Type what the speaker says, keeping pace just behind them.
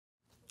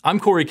I'm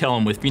Kory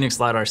Kellum with Phoenix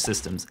LiDAR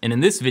Systems, and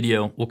in this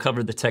video, we'll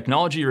cover the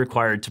technology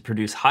required to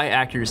produce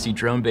high-accuracy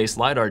drone-based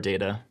LiDAR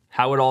data,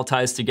 how it all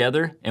ties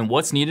together, and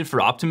what's needed for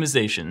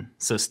optimization,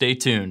 so stay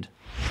tuned.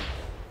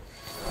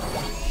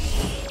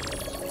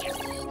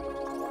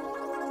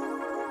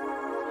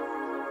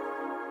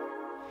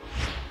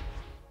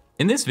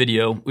 In this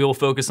video, we will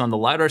focus on the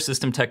LiDAR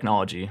system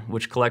technology,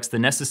 which collects the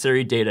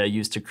necessary data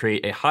used to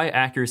create a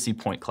high-accuracy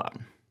point cloud.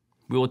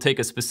 We will take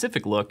a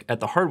specific look at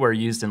the hardware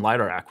used in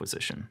LiDAR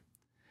acquisition.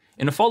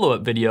 In a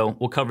follow-up video,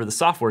 we'll cover the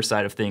software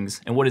side of things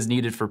and what is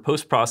needed for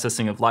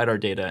post-processing of LiDAR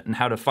data and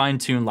how to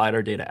fine-tune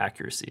LiDAR data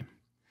accuracy.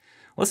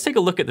 Let's take a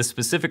look at the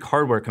specific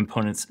hardware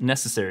components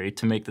necessary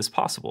to make this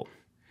possible.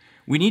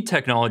 We need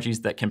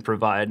technologies that can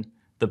provide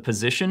the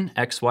position,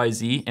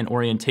 XYZ, and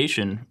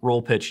orientation,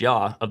 roll, pitch,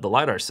 yaw of the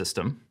LiDAR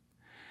system,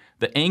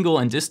 the angle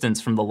and distance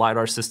from the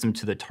LiDAR system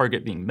to the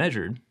target being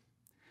measured,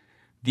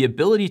 the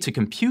ability to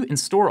compute and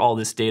store all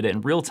this data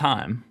in real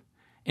time,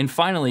 and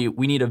finally,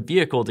 we need a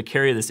vehicle to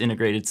carry this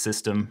integrated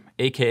system,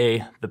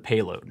 aka the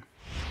payload.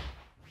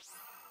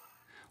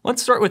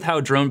 Let's start with how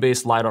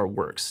drone-based LiDAR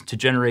works to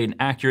generate an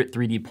accurate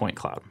 3D point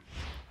cloud.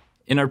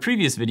 In our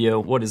previous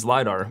video, What is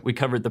LiDAR?, we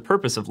covered the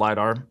purpose of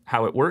LiDAR,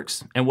 how it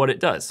works, and what it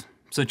does.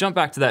 So jump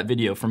back to that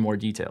video for more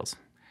details.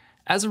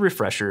 As a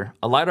refresher,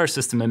 a LiDAR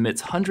system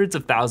emits hundreds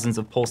of thousands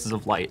of pulses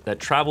of light that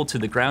travel to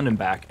the ground and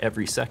back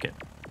every second.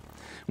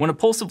 When a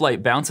pulse of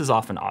light bounces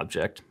off an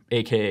object,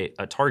 aka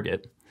a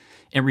target,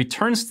 and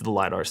returns to the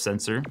LiDAR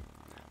sensor,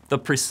 the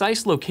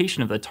precise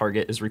location of the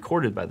target is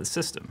recorded by the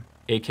system,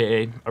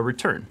 aka a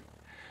return,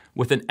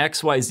 with an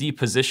XYZ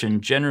position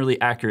generally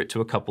accurate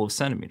to a couple of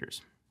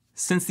centimeters.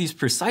 Since these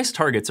precise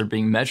targets are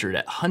being measured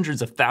at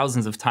hundreds of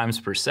thousands of times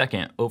per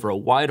second over a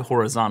wide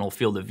horizontal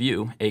field of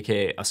view,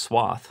 aka a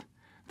swath,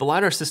 the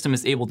LiDAR system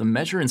is able to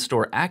measure and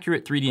store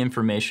accurate 3D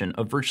information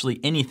of virtually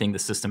anything the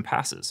system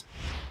passes.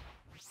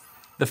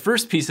 The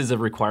first pieces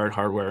of required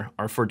hardware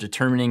are for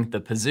determining the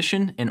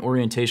position and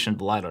orientation of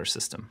the LiDAR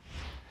system.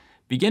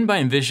 Begin by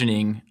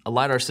envisioning a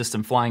LiDAR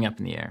system flying up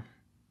in the air.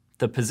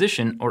 The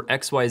position, or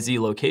XYZ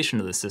location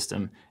of the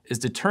system, is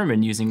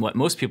determined using what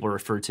most people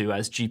refer to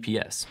as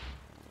GPS.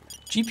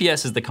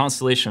 GPS is the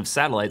constellation of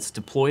satellites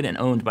deployed and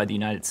owned by the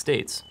United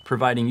States,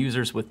 providing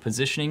users with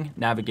positioning,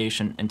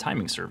 navigation, and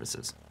timing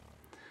services.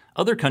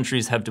 Other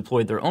countries have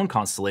deployed their own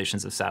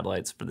constellations of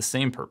satellites for the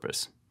same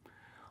purpose.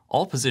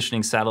 All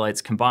positioning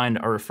satellites combined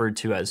are referred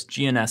to as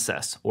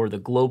GNSS, or the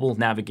Global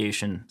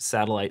Navigation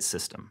Satellite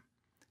System.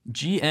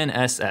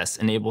 GNSS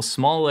enables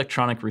small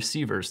electronic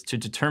receivers to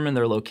determine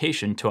their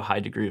location to a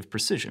high degree of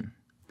precision.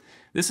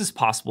 This is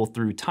possible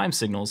through time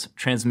signals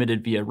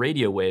transmitted via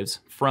radio waves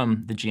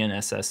from the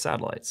GNSS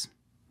satellites.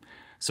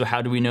 So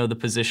how do we know the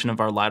position of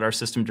our LiDAR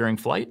system during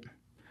flight?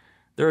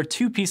 There are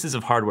two pieces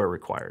of hardware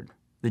required: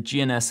 the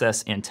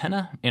GNSS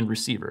antenna and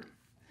receiver.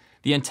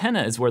 The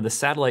antenna is where the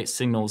satellite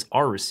signals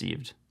are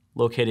received,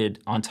 located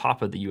on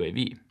top of the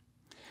UAV.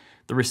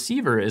 The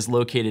receiver is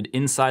located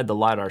inside the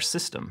LiDAR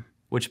system,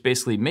 which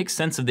basically makes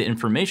sense of the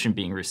information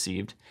being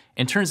received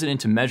and turns it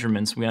into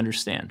measurements we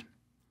understand.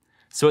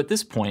 So at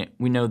this point,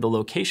 we know the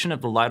location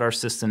of the LiDAR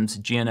system's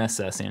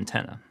GNSS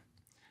antenna.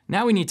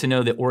 Now we need to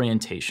know the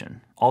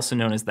orientation, also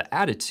known as the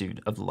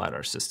attitude of the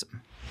LiDAR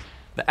system.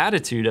 The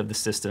attitude of the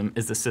system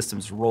is the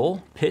system's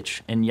roll,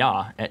 pitch, and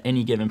yaw at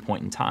any given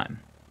point in time.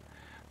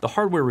 The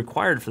hardware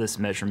required for this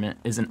measurement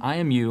is an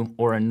IMU,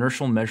 or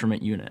inertial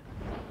measurement unit.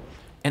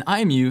 An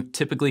IMU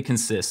typically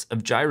consists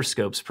of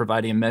gyroscopes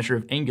providing a measure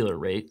of angular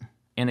rate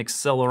and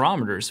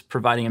accelerometers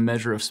providing a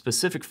measure of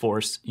specific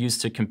force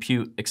used to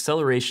compute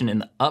acceleration in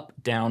the up,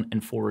 down,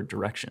 and forward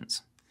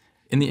directions.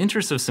 In the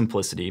interest of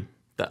simplicity,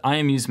 the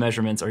IMU's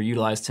measurements are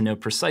utilized to know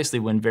precisely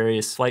when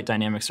various flight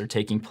dynamics are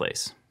taking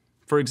place.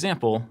 For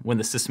example, when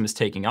the system is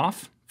taking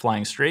off,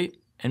 flying straight,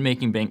 and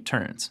making bank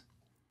turns.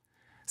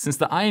 Since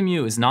the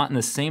IMU is not in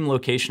the same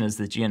location as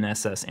the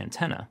GNSS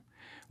antenna,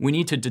 we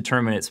need to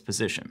determine its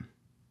position.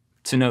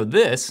 To know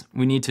this,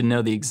 we need to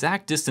know the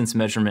exact distance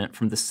measurement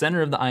from the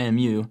center of the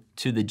IMU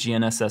to the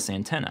GNSS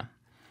antenna.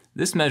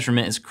 This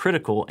measurement is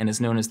critical and is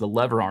known as the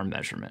lever arm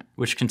measurement,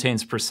 which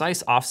contains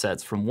precise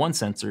offsets from one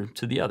sensor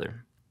to the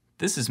other.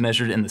 This is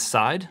measured in the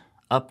side,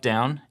 up,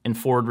 down, and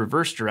forward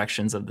reverse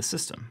directions of the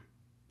system.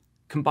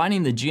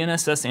 Combining the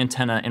GNSS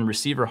antenna and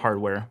receiver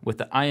hardware with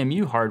the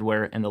IMU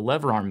hardware and the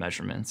lever arm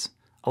measurements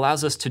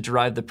allows us to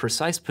derive the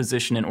precise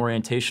position and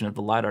orientation of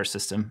the LiDAR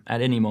system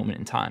at any moment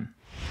in time.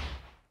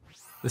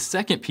 The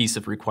second piece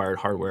of required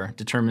hardware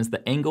determines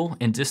the angle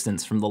and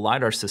distance from the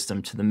LiDAR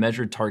system to the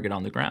measured target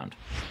on the ground.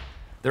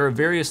 There are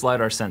various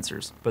LiDAR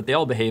sensors, but they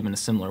all behave in a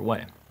similar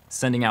way,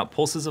 sending out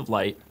pulses of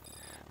light,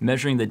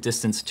 measuring the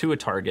distance to a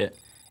target,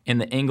 and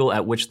the angle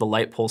at which the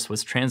light pulse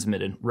was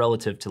transmitted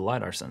relative to the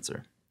LiDAR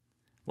sensor.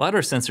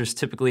 LiDAR sensors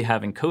typically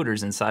have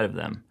encoders inside of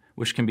them,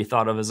 which can be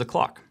thought of as a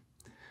clock.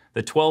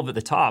 The 12 at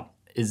the top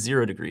is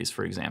 0 degrees,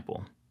 for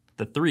example.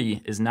 The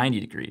 3 is 90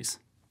 degrees.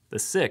 The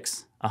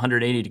 6,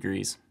 180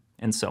 degrees,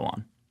 and so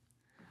on.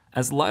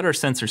 As the LiDAR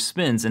sensor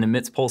spins and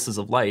emits pulses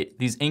of light,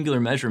 these angular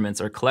measurements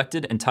are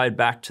collected and tied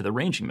back to the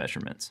ranging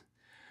measurements.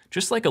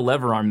 Just like a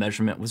lever arm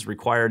measurement was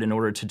required in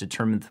order to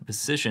determine the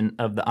position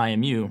of the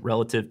IMU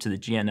relative to the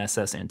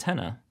GNSS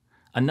antenna,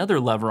 another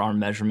lever arm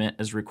measurement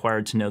is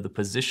required to know the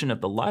position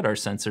of the LiDAR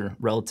sensor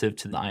relative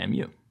to the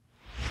IMU.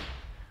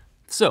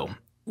 So,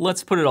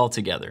 let's put it all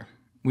together.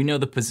 We know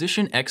the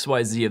position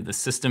XYZ of the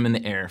system in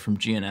the air from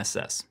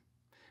GNSS.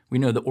 We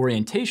know the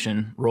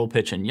orientation, roll,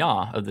 pitch, and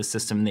yaw of the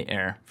system in the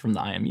air from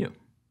the IMU.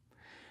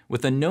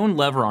 With a known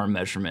lever arm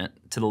measurement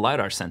to the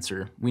LiDAR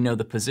sensor, we know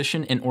the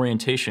position and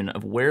orientation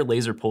of where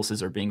laser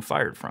pulses are being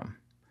fired from.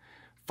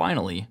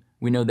 Finally,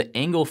 we know the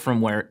angle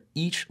from where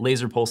each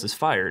laser pulse is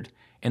fired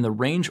and the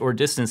range or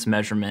distance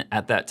measurement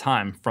at that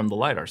time from the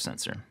LiDAR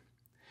sensor.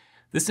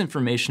 This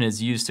information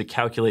is used to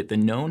calculate the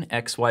known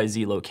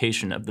XYZ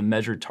location of the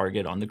measured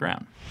target on the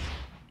ground.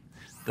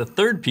 The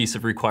third piece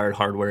of required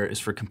hardware is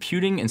for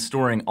computing and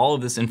storing all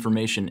of this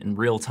information in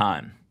real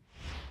time.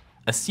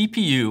 A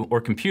CPU or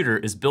computer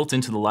is built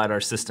into the LiDAR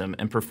system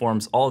and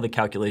performs all the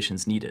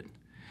calculations needed.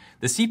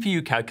 The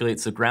CPU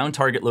calculates the ground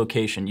target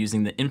location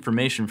using the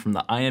information from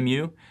the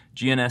IMU,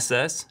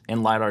 GNSS,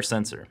 and LiDAR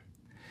sensor.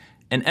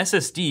 An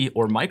SSD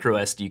or micro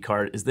SD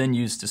card is then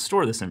used to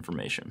store this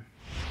information.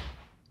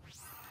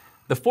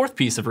 The fourth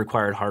piece of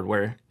required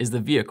hardware is the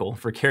vehicle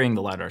for carrying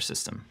the LiDAR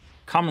system,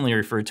 commonly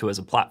referred to as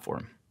a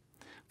platform.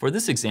 For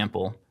this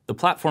example, the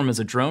platform is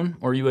a drone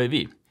or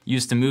UAV,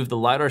 used to move the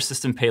LiDAR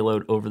system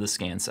payload over the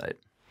scan site.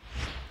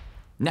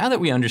 Now that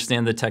we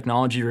understand the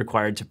technology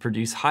required to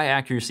produce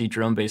high-accuracy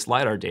drone-based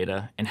LiDAR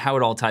data and how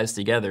it all ties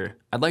together,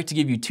 I'd like to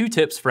give you 2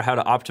 tips for how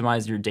to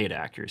optimize your data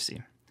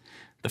accuracy.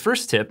 The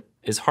first tip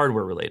is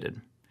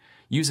hardware-related.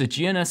 Use a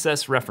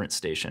GNSS reference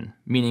station,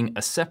 meaning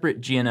a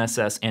separate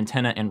GNSS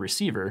antenna and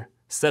receiver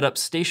set up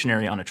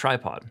stationary on a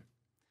tripod.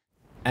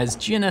 As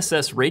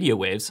GNSS radio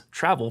waves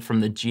travel from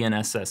the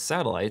GNSS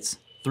satellites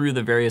through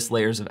the various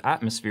layers of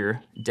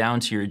atmosphere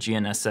down to your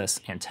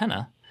GNSS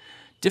antenna,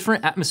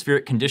 different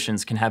atmospheric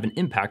conditions can have an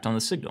impact on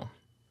the signal.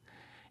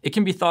 It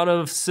can be thought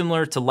of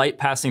similar to light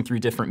passing through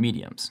different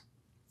mediums.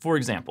 For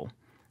example,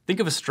 think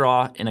of a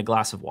straw in a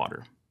glass of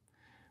water.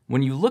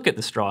 When you look at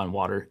the straw in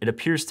water, it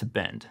appears to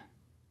bend.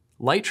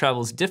 Light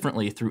travels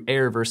differently through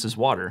air versus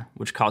water,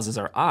 which causes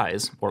our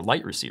eyes, or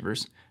light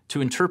receivers, to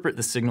interpret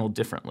the signal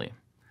differently.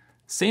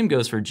 Same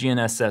goes for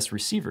GNSS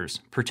receivers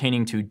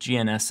pertaining to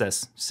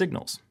GNSS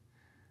signals.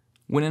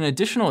 When an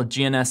additional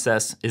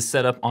GNSS is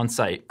set up on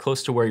site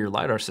close to where your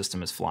LiDAR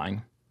system is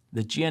flying,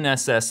 the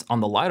GNSS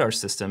on the LiDAR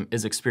system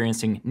is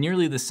experiencing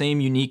nearly the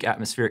same unique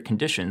atmospheric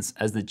conditions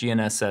as the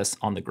GNSS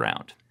on the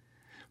ground.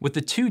 With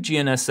the 2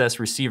 GNSS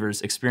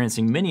receivers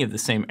experiencing many of the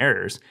same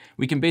errors,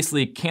 we can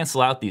basically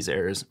cancel out these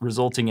errors,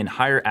 resulting in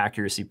higher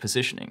accuracy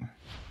positioning.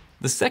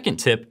 The second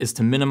tip is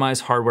to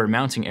minimize hardware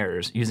mounting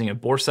errors using a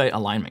bore sight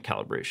alignment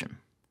calibration.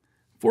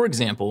 For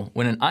example,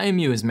 when an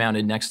IMU is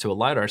mounted next to a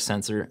LiDAR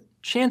sensor,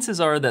 chances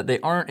are that they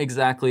aren't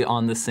exactly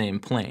on the same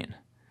plane.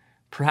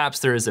 Perhaps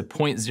there is a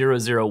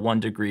 0.001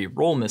 degree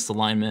roll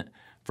misalignment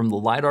from the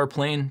LiDAR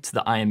plane to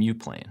the IMU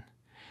plane.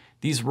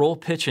 These roll,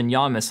 pitch, and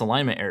yaw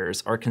misalignment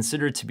errors are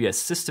considered to be a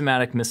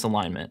systematic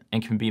misalignment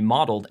and can be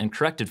modeled and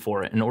corrected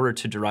for it in order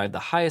to derive the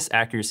highest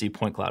accuracy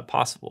point cloud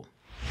possible.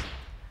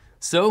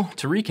 So,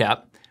 to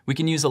recap, we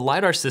can use a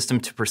LiDAR system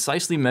to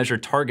precisely measure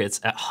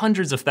targets at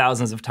hundreds of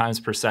thousands of times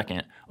per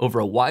second over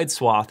a wide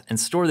swath and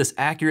store this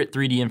accurate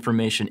 3D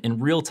information in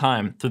real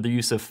time through the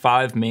use of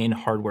 5 main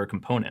hardware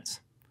components: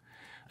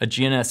 a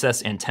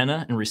GNSS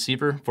antenna and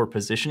receiver for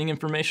positioning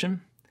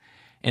information,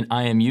 an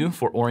IMU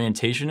for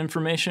orientation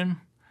information,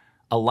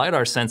 a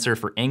LiDAR sensor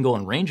for angle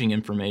and ranging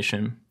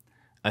information,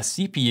 a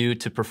CPU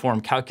to perform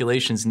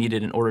calculations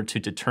needed in order to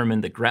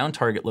determine the ground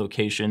target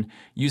location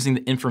using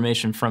the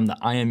information from the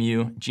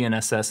IMU,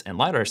 GNSS, and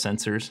LiDAR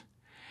sensors,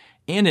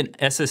 and an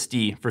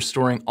SSD for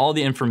storing all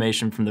the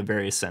information from the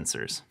various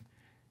sensors.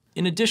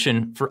 In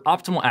addition, for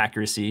optimal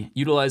accuracy,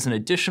 utilize an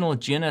additional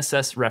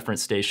GNSS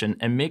reference station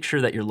and make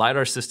sure that your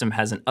LiDAR system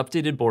has an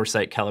updated bore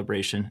sight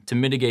calibration to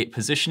mitigate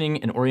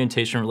positioning and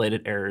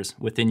orientation-related errors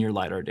within your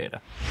LiDAR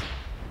data.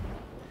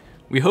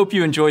 We hope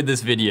you enjoyed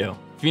this video.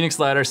 Phoenix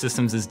LiDAR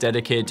Systems is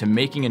dedicated to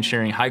making and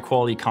sharing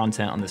high-quality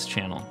content on this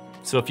channel.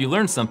 So if you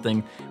learned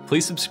something,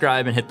 please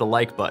subscribe and hit the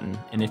like button.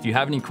 And if you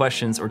have any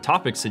questions or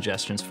topic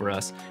suggestions for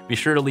us, be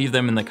sure to leave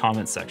them in the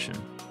comments section.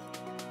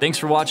 Thanks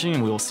for watching,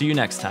 and we will see you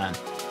next time.